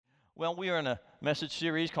Well, we are in a message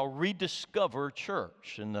series called Rediscover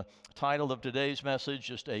Church, and the title of today's message,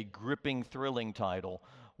 just a gripping, thrilling title,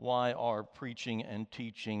 Why Are Preaching and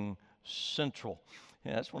Teaching Central?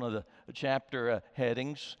 Yeah, that's one of the chapter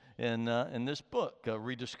headings in this book,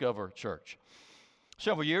 Rediscover Church.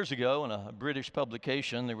 Several years ago, in a British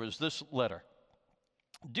publication, there was this letter.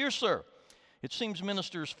 Dear Sir, it seems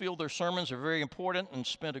ministers feel their sermons are very important and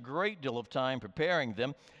spend a great deal of time preparing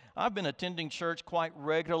them. I've been attending church quite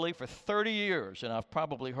regularly for 30 years, and I've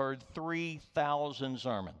probably heard 3,000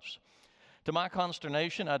 sermons. To my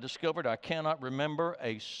consternation, I discovered I cannot remember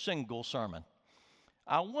a single sermon.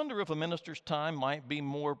 I wonder if a minister's time might be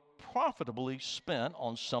more profitably spent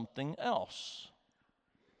on something else.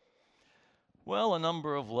 Well, a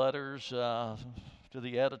number of letters to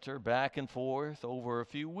the editor back and forth over a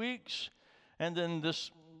few weeks, and then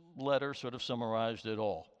this letter sort of summarized it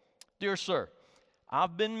all. Dear Sir,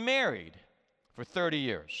 I've been married for 30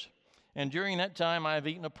 years, and during that time I've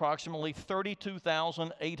eaten approximately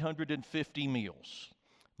 32,850 meals,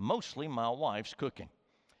 mostly my wife's cooking.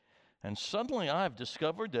 And suddenly I've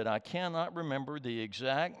discovered that I cannot remember the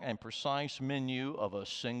exact and precise menu of a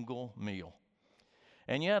single meal.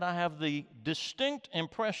 And yet I have the distinct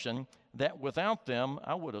impression that without them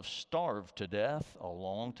I would have starved to death a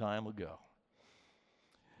long time ago.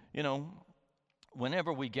 You know,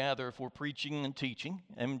 whenever we gather for preaching and teaching,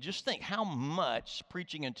 and just think how much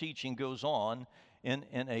preaching and teaching goes on in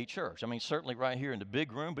a church. I mean, certainly right here in the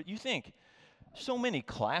big room, but you think so many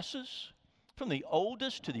classes, from the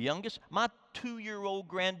oldest to the youngest. My 2-year-old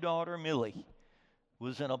granddaughter, Millie,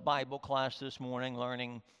 was in a Bible class this morning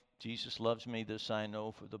learning, Jesus loves me, this I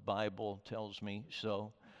know, for the Bible tells me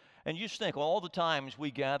so. And you just think all the times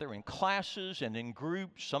we gather in classes and in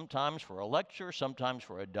groups, sometimes for a lecture, sometimes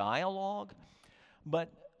for a dialogue.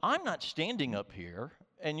 But I'm not standing up here,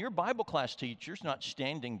 and your Bible class teacher's not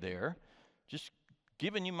standing there just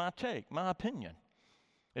giving you my take, my opinion.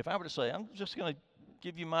 If I were to say, I'm just going to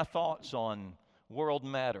give you my thoughts on world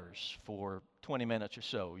matters for 20 minutes or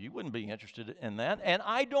so, you wouldn't be interested in that, and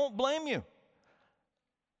I don't blame you.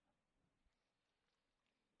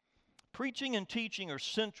 Preaching and teaching are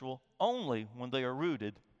central only when they are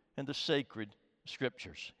rooted in the sacred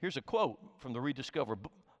Scriptures. Here's a quote from the Rediscover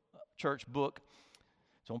Church book.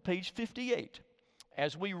 It's on page 58.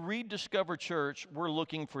 As we rediscover church, we're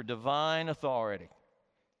looking for divine authority,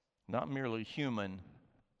 not merely human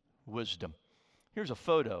wisdom. Here's a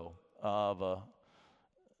photo of a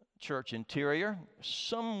church interior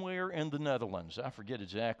somewhere in the Netherlands. I forget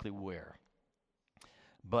exactly where.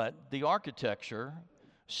 But the architecture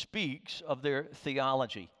speaks of their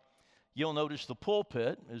theology. You'll notice the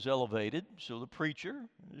pulpit is elevated, so the preacher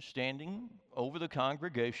is standing over the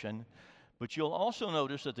congregation. But you'll also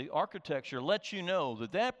notice that the architecture lets you know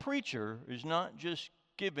that that preacher is not just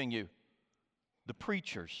giving you the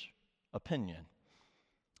preacher's opinion.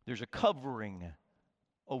 There's a covering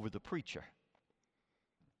over the preacher.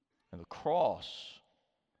 And the cross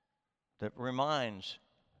that reminds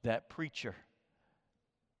that preacher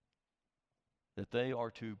that they are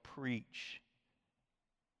to preach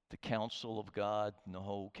the counsel of God and the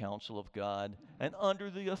whole counsel of God and under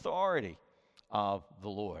the authority of the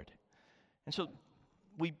Lord. And so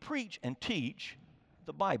we preach and teach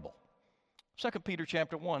the Bible. 2 Peter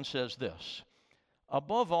chapter 1 says this,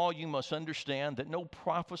 above all, you must understand that no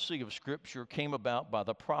prophecy of Scripture came about by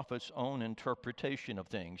the prophet's own interpretation of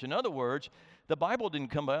things. In other words, the Bible didn't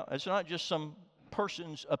come about, it's not just some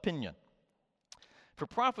person's opinion. For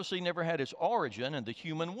prophecy never had its origin in the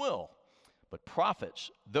human will, but prophets,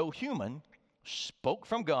 though human, spoke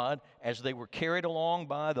from God as they were carried along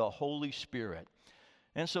by the Holy Spirit.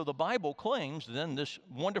 And so the Bible claims then this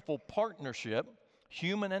wonderful partnership,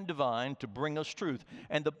 human and divine, to bring us truth.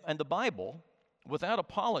 And the Bible, without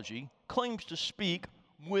apology, claims to speak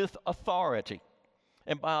with authority.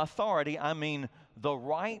 And by authority, I mean the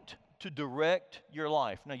right to direct your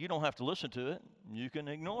life. Now, you don't have to listen to it. You can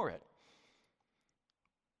ignore it.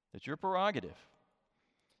 It's your prerogative.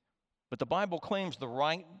 But the Bible claims the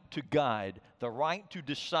right to guide, the right to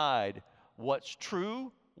decide what's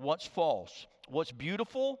true, what's false, what's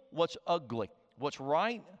beautiful, what's ugly, what's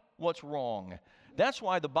right, what's wrong. That's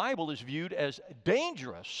why the Bible is viewed as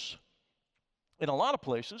dangerous in a lot of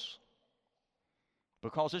places,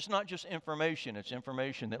 because it's not just information, it's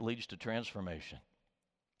information that leads to transformation.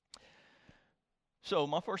 So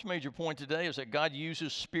my first major point today is that God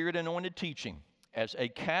uses Spirit-anointed teaching as a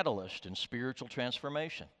catalyst in spiritual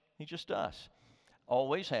transformation. He just does.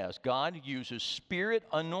 Always has. God uses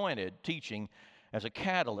Spirit-anointed teaching as a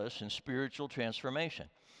catalyst in spiritual transformation.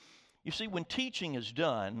 You see, when teaching is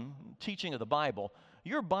done, teaching of the Bible,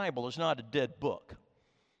 your Bible is not a dead book.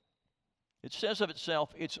 It says of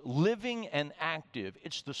itself, it's living and active.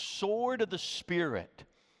 It's the sword of the Spirit.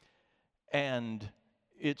 And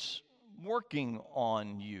it's working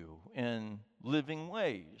on you in living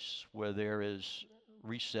ways where there is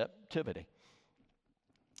receptivity.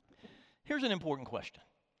 Here's an important question.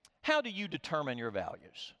 How do you determine your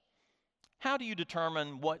values? How do you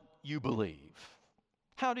determine what you believe?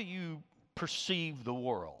 How do you perceive the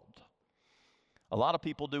world? A lot of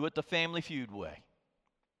people do it the Family Feud way.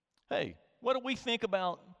 Hey, what do we think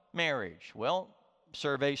about marriage? Well,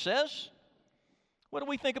 survey says. What do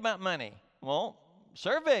we think about money? Well,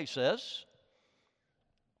 survey says.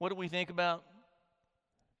 What do we think about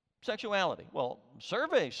sexuality? Well,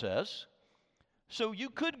 survey says. So you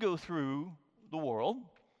could go through the world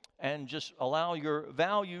and just allow your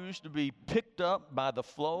values to be picked up by the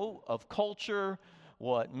flow of culture,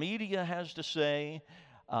 what media has to say,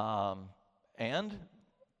 and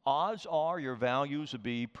odds are your values would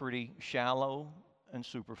be pretty shallow and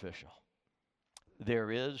superficial.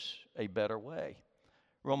 There is a better way.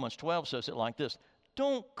 Romans 12 says it like this: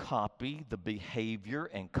 don't copy the behavior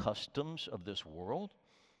and customs of this world,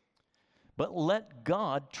 but let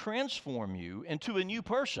God transform you into a new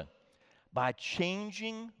person by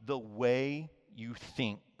changing the way you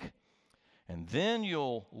think. And then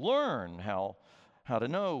you'll learn how to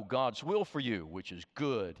know God's will for you, which is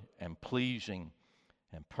good and pleasing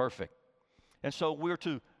and perfect. And so we're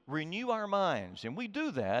to renew our minds, and we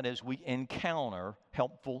do that as we encounter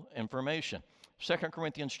helpful information. 2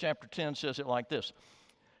 Corinthians chapter 10 says it like this: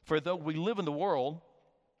 for though we live in the world,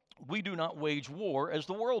 we do not wage war as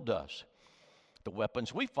the world does. The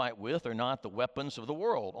weapons we fight with are not the weapons of the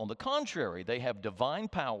world. On the contrary, they have divine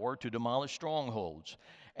power to demolish strongholds.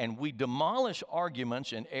 And we demolish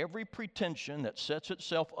arguments and every pretension that sets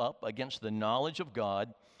itself up against the knowledge of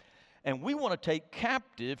God. And we want to take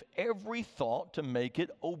captive every thought to make it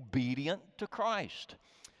obedient to Christ.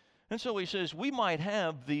 And so he says we might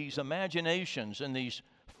have these imaginations and these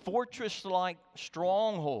fortress-like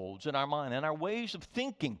strongholds in our mind and our ways of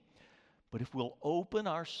thinking. But if we'll open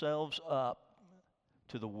ourselves up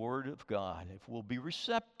to the Word of God, if we'll be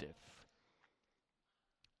receptive,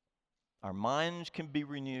 our minds can be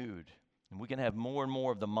renewed, and we can have more and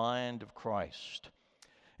more of the mind of Christ.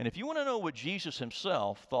 And if you want to know what Jesus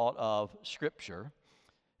himself thought of Scripture,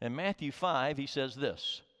 in Matthew 5, he says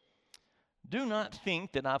this: do not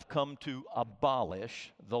think that I've come to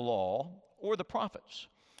abolish the law or the prophets.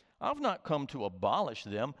 I've not come to abolish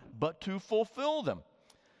them, but to fulfill them.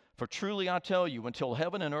 For truly I tell you, until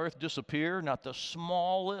heaven and earth disappear, not the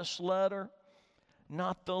smallest letter,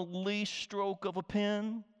 not the least stroke of a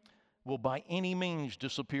pen will by any means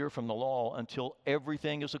disappear from the law until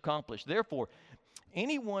everything is accomplished. Therefore,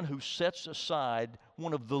 anyone who sets aside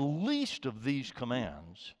one of the least of these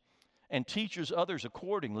commands and teaches others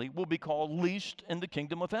accordingly will be called least in the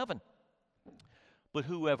kingdom of heaven. But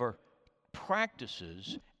whoever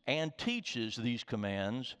practices and teaches these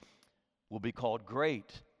commands will be called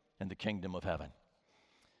great in the kingdom of heaven.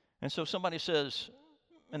 And so somebody says,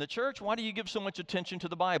 in the church, why do you give so much attention to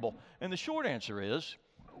the Bible? And the short answer is,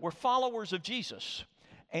 we're followers of Jesus.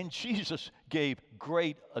 And Jesus gave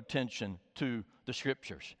great attention to the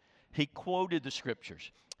Scriptures. He quoted the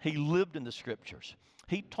Scriptures. He lived in the Scriptures.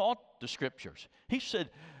 He taught the Scriptures. He said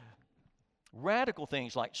radical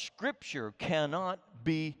things like Scripture cannot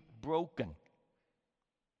be broken.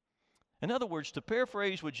 In other words, to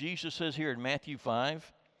paraphrase what Jesus says here in Matthew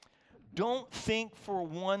 5, don't think for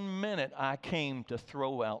 1 minute I came to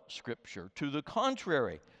throw out Scripture. To the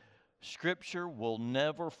contrary, Scripture will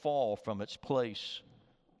never fall from its place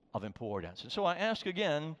of importance. And so I ask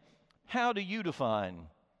again, how do you define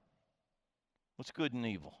what's good and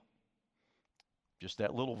evil? Just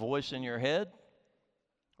that little voice in your head?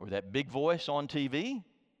 Or that big voice on TV?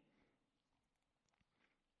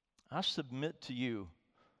 I submit to you,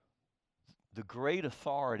 the great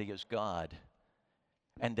authority is God.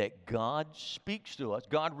 And that God speaks to us.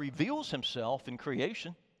 God reveals himself in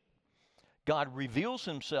creation. God reveals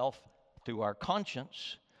himself through our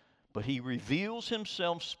conscience. But he reveals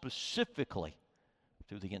himself specifically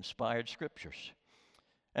through the inspired Scriptures.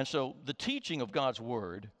 And so the teaching of God's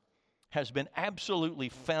Word has been absolutely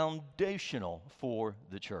foundational for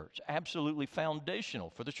the church. Absolutely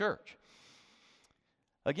foundational for the church.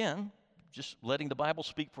 Again, just letting the Bible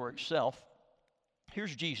speak for itself.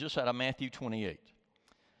 Here's Jesus out of Matthew 28.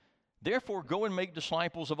 Therefore, go and make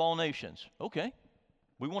disciples of all nations. Okay,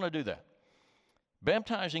 we want to do that.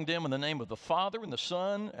 Baptizing them in the name of the Father and the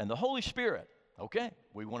Son and the Holy Spirit. Okay,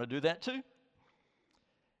 we want to do that too.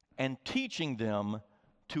 And teaching them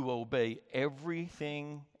to obey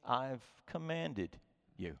everything I've commanded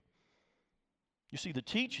you. You see, the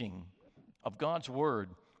teaching of God's Word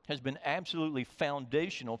has been absolutely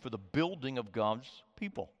foundational for the building of God's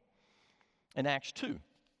people. In Acts 2,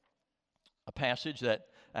 a passage that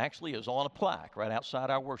actually is on a plaque right outside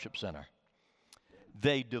our worship center.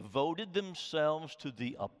 They devoted themselves to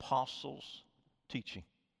the apostles' teaching.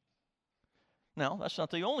 Now, that's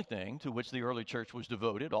not the only thing to which the early church was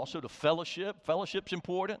devoted. Also to fellowship. Fellowship's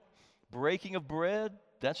important. Breaking of bread,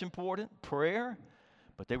 that's important. Prayer.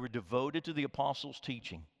 But they were devoted to the apostles'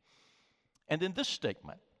 teaching. And then this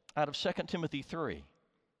statement out of 2 Timothy 3.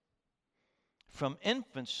 From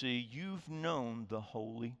infancy you've known the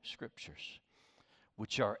Holy Scriptures,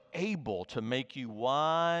 which are able to make you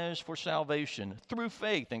wise for salvation through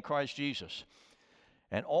faith in Christ Jesus.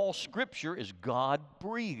 And all Scripture is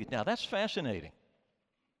God-breathed. Now, that's fascinating.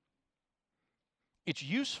 It's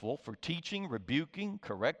useful for teaching, rebuking,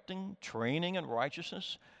 correcting, training in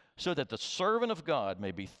righteousness, so that the servant of God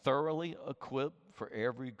may be thoroughly equipped for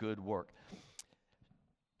every good work.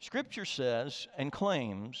 Scripture says and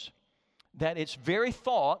claims that its very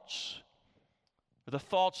thoughts are the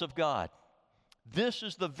thoughts of God. This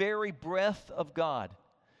is the very breath of God.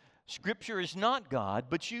 Scripture is not God,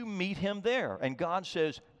 but you meet Him there. And God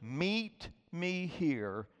says, meet me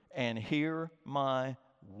here and hear my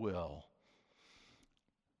will.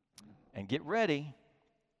 And get ready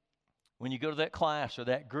when you go to that class or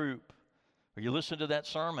that group or you listen to that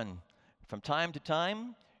sermon. From time to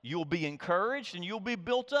time, you'll be encouraged and you'll be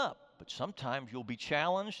built up. But sometimes you'll be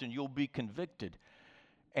challenged and you'll be convicted.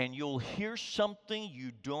 And you'll hear something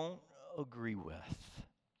you don't agree with.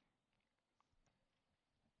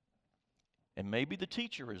 And maybe the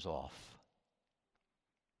teacher is off.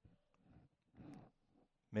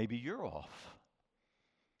 Maybe you're off.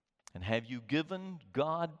 And have you given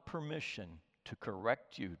God permission to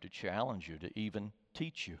correct you, to challenge you, to even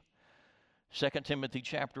teach you? 2 Timothy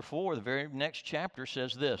chapter 4, the very next chapter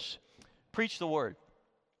says this: preach the word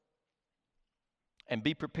and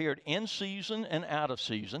be prepared in season and out of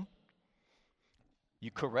season.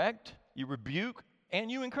 You correct, you rebuke,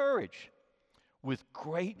 and you encourage with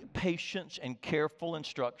great patience and careful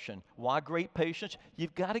instruction. Why great patience?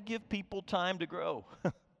 You've got to give people time to grow.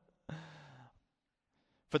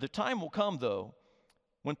 For the time will come, though,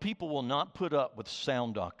 when people will not put up with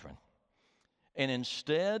sound doctrine. And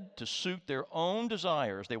instead, to suit their own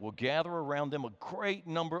desires, they will gather around them a great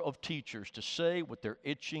number of teachers to say what their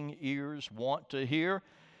itching ears want to hear.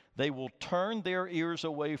 They will turn their ears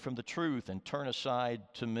away from the truth and turn aside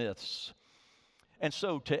to myths. And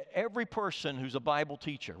so to every person who's a Bible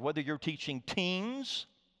teacher, whether you're teaching teens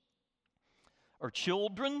or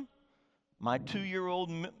children, my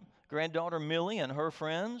 2-year-old granddaughter Millie and her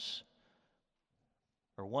friends,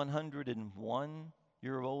 or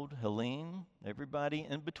 101-year-old Helene, everybody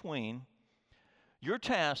in between, your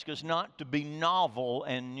task is not to be novel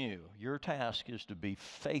and new. Your task is to be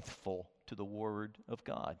faithful to the Word of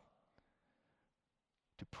God.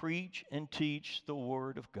 To preach and teach the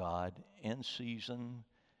Word of God in season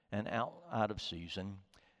and out of season,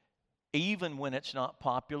 even when it's not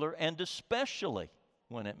popular, and especially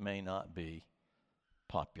when it may not be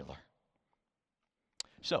popular.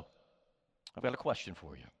 So, I've got a question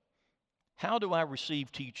for you. How do I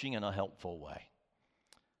receive teaching in a helpful way?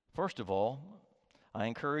 First of all, I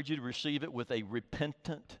encourage you to receive it with a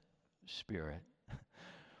repentant spirit,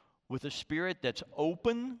 with a spirit that's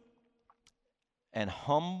open and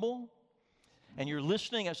humble, and you're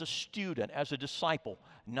listening as a student, as a disciple,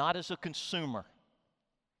 not as a consumer.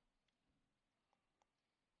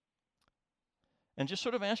 And just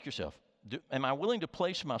sort of ask yourself, am I willing to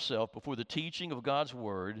place myself before the teaching of God's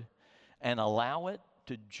Word and allow it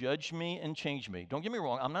to judge me and change me? Don't get me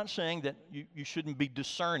wrong, I'm not saying that you shouldn't be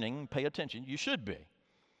discerning, pay attention, you should be.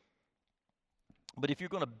 But if you're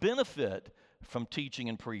going to benefit from teaching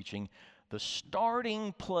and preaching, the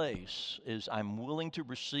starting place is I'm willing to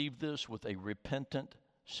receive this with a repentant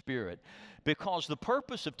spirit. Because the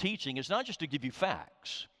purpose of teaching is not just to give you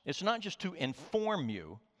facts. It's not just to inform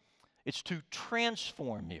you. It's to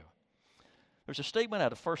transform you. There's a statement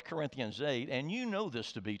out of 1 Corinthians 8, and you know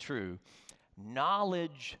this to be true.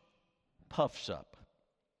 Knowledge puffs up.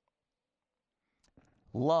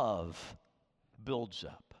 Love builds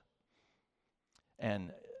up.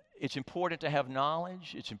 And it's important to have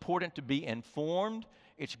knowledge. It's important to be informed.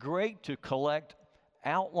 It's great to collect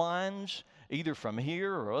outlines, either from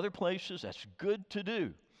here or other places. That's good to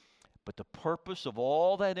do. But the purpose of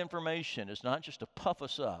all that information is not just to puff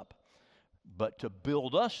us up, but to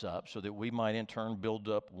build us up so that we might in turn build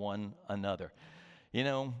up one another. You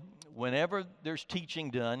know, whenever there's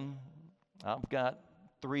teaching done, I've got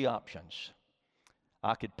 3 options.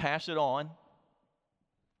 I could pass it on,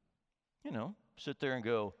 sit there and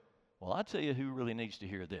go, well, I'll tell you who really needs to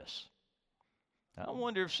hear this. I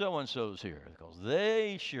wonder if so-and-so's here, because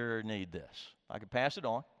they sure need this. I could pass it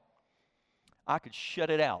on. I could shut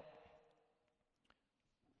it out.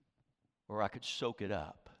 Or I could soak it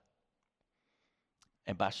up.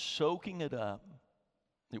 And by soaking it up,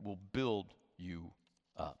 it will build you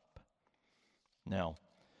up. Now,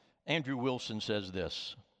 Andrew Wilson says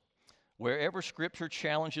this: wherever Scripture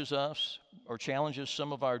challenges us or challenges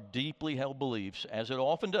some of our deeply held beliefs, as it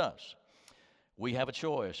often does, we have a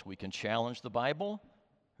choice. We can challenge the Bible,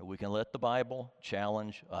 or we can let the Bible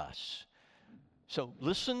challenge us. So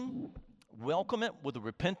listen, welcome it with a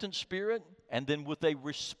repentant spirit, and then with a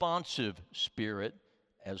responsive spirit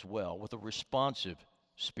as well, with a responsive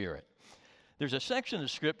spirit. There's a section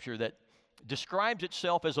of Scripture that describes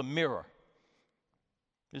itself as a mirror.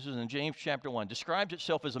 This is in James chapter 1. Describes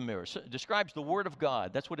itself as a mirror. Describes the Word of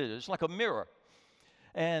God. That's what it is. It's like a mirror.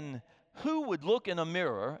 And who would look in a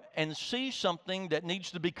mirror and see something that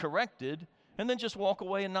needs to be corrected and then just walk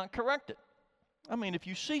away and not correct it? I mean, if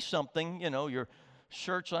you see something, your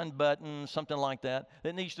shirt's unbuttoned, something like that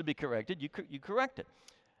needs to be corrected, you correct it.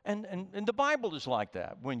 And the Bible is like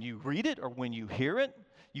that. When you read it or when you hear it,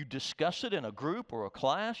 you discuss it in a group or a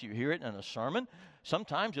class, you hear it in a sermon.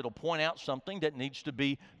 Sometimes it'll point out something that needs to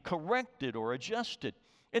be corrected or adjusted.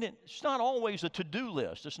 And it's not always a to-do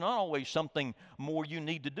list. It's not always something more you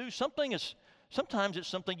need to do. Sometimes it's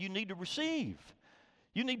something you need to receive.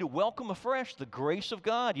 You need to welcome afresh the grace of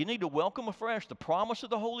God. You need to welcome afresh the promise of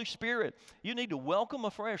the Holy Spirit. You need to welcome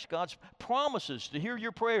afresh God's promises to hear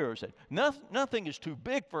your prayers. That nothing is too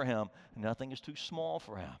big for Him. Nothing is too small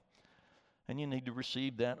for Him. And you need to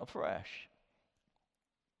receive that afresh.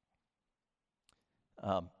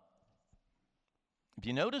 Have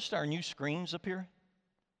you noticed our new screens up here?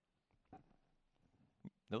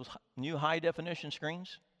 Those new high-definition screens?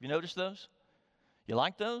 Have you noticed those? You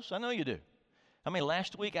like those? I know you do. I mean,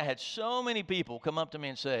 last week I had so many people come up to me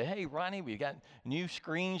and say, hey, Ronnie, we got new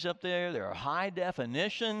screens up there. They're high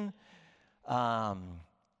definition.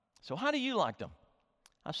 So how do you like them?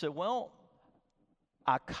 I said, well,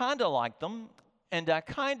 I kind of like them, and I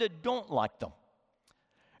kind of don't like them.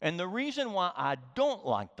 And the reason why I don't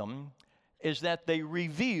like them is that they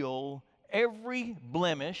reveal every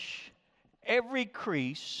blemish, every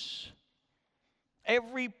crease,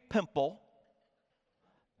 every pimple.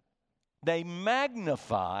 They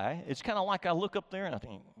magnify. It's kind of like I look up there and I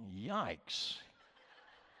think, yikes.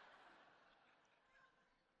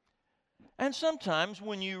 And sometimes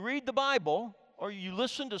when you read the Bible or you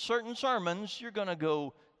listen to certain sermons, you're going to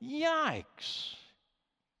go, yikes.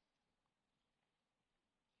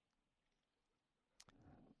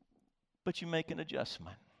 But you make an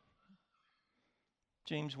adjustment.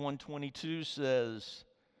 James 1:22 says,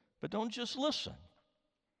 but don't just listen.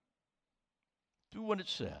 Do what it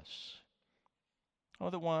says.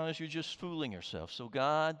 Otherwise, you're just fooling yourself. So,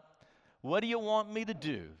 God, what do you want me to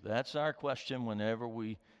do? That's our question whenever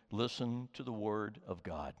we listen to the Word of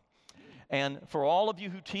God. And for all of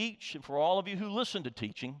you who teach, and for all of you who listen to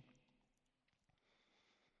teaching,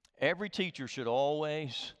 every Bible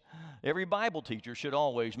teacher should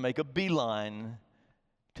always make a beeline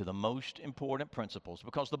to the most important principles,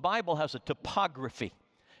 because the Bible has a topography.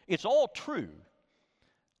 It's all true.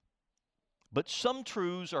 But some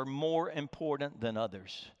truths are more important than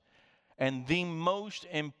others. And the most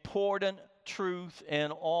important truth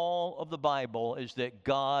in all of the Bible is that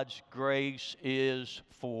God's grace is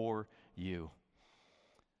for you.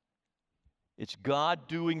 It's God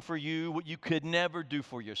doing for you what you could never do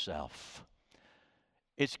for yourself.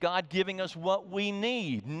 It's God giving us what we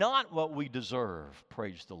need, not what we deserve.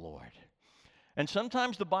 Praise the Lord. And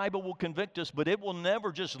sometimes the Bible will convict us, but it will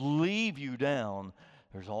never just leave you down.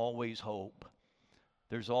 There's always hope.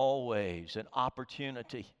 There's always an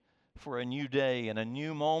opportunity for a new day and a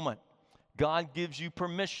new moment. God gives you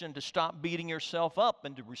permission to stop beating yourself up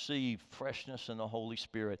and to receive freshness in the Holy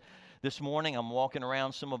Spirit. This morning I'm walking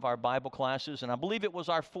around some of our Bible classes, and I believe it was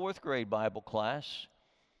our 4th grade Bible class.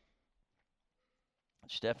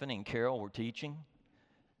 Stephanie and Carol were teaching.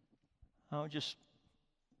 I just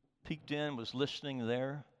peeked in, was listening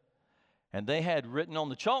there, and they had written on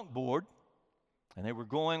the chalkboard, and they were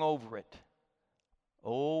going over it,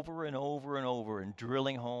 over and over and over, and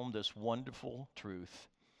drilling home this wonderful truth.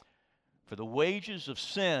 For the wages of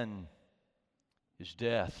sin is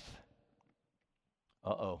death.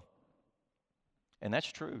 And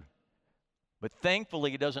that's true. But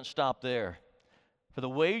thankfully, it doesn't stop there. For the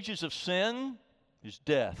wages of sin is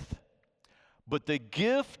death. But the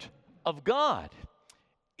gift of God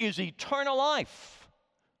is eternal life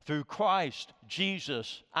through Christ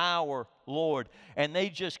Jesus our Lord. And they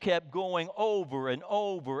just kept going over and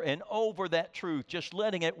over and over that truth, just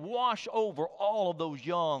letting it wash over all of those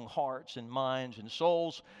young hearts and minds and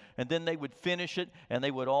souls. And then they would finish it, and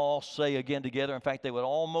they would all say again together, in fact, they would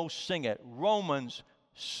almost sing it, Romans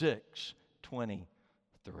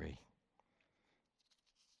 6:23.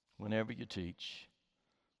 Whenever you teach,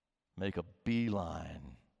 make a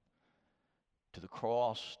beeline to the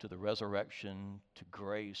cross, to the resurrection, to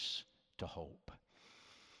grace, to hope.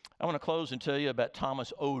 I want to close and tell you about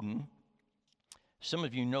Thomas Oden. Some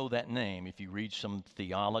of you know that name if you read some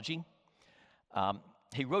theology.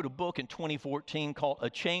 He wrote a book in 2014 called A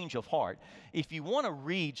Change of Heart. If you want to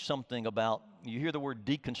read something about, you hear the word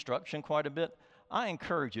deconstruction quite a bit, I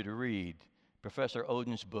encourage you to read Professor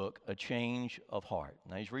Oden's book, A Change of Heart.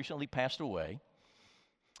 Now, he's recently passed away.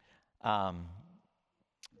 And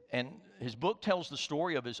his book tells the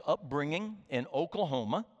story of his upbringing in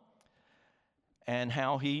Oklahoma and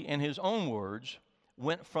how he, in his own words,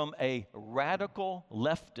 went from a radical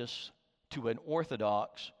leftist to an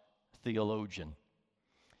orthodox theologian.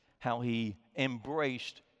 How he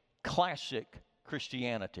embraced classic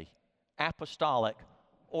Christianity, apostolic,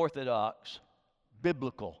 orthodox,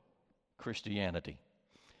 biblical Christianity.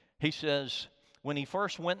 He says when he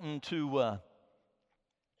first went into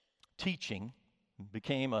teaching,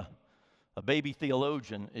 became a baby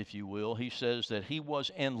theologian, if you will, he says that he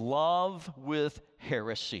was in love with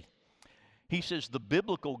heresy. He says the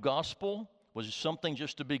biblical gospel was something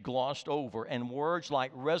just to be glossed over, and words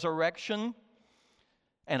like resurrection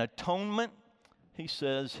and atonement, he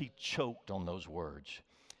says he choked on those words.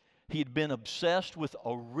 He had been obsessed with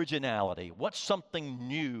originality. What's something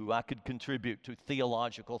new I could contribute to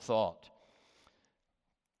theological thought?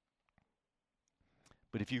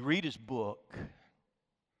 But if you read his book,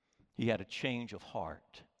 he had a change of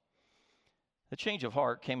heart. The change of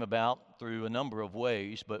heart came about through a number of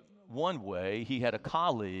ways, but one way, he had a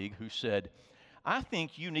colleague who said, I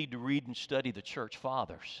think you need to read and study the church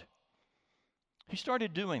fathers. He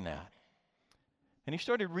started doing that. And he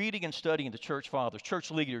started reading and studying the church fathers,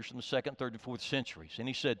 church leaders from the 2nd, 3rd, and 4th centuries. And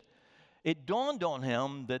he said, it dawned on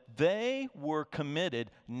him that they were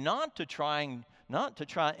committed not to try and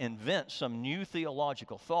invent some new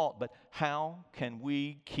theological thought, but how can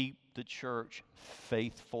we keep the church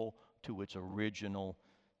faithful to its original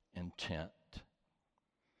intent?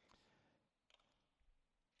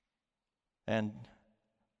 And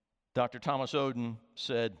Dr. Thomas Oden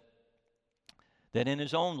said that in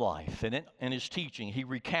his own life and in his teaching, he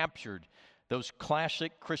recaptured those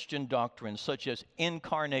classic Christian doctrines such as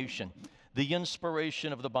incarnation, the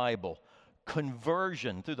inspiration of the Bible,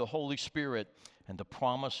 conversion through the Holy Spirit, and the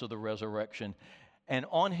promise of the resurrection. And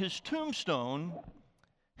on his tombstone,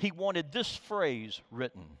 he wanted this phrase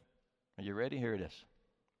written. Are you ready? Here it is.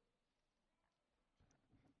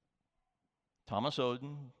 Thomas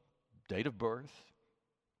Oden, date of birth,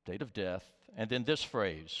 date of death, and then this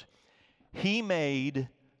phrase. He made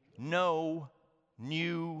no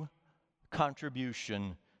new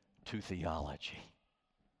contribution to theology.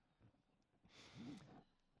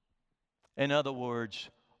 In other words,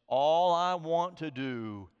 all I want to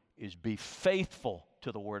do is be faithful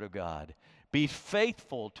to the Word of God. Be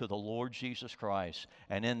faithful to the Lord Jesus Christ.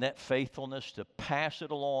 And in that faithfulness, to pass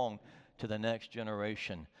it along to the next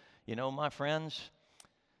generation. You know, my friends,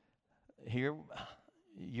 here,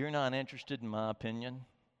 you're not interested in my opinion.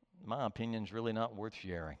 My opinion's really not worth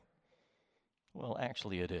sharing. Well,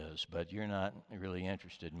 actually it is, but you're not really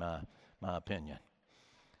interested in my opinion.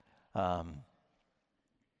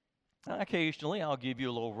 Occasionally I'll give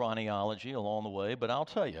you a little Ronnieology along the way, but I'll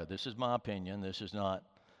tell you, this is my opinion. This is not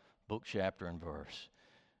book, chapter, and verse.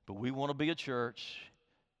 But we want to be a church,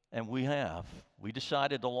 and we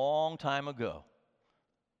decided a long time ago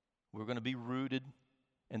we're going to be rooted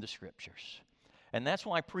in the Scriptures. And that's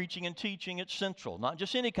why preaching and teaching is central. Not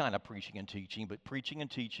just any kind of preaching and teaching, but preaching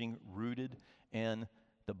and teaching rooted in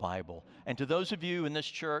the Bible. And to those of you in this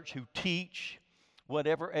church who teach,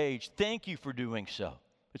 whatever age, thank you for doing so.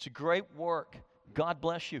 It's a great work. God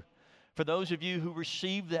bless you. For those of you who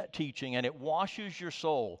receive that teaching and it washes your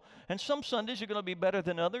soul, and some Sundays are going to be better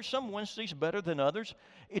than others, some Wednesdays better than others,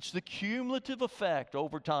 it's the cumulative effect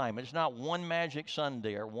over time. It's not one magic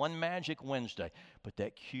Sunday or one magic Wednesday, but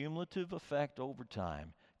that cumulative effect over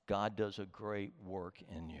time. God does a great work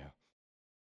in you.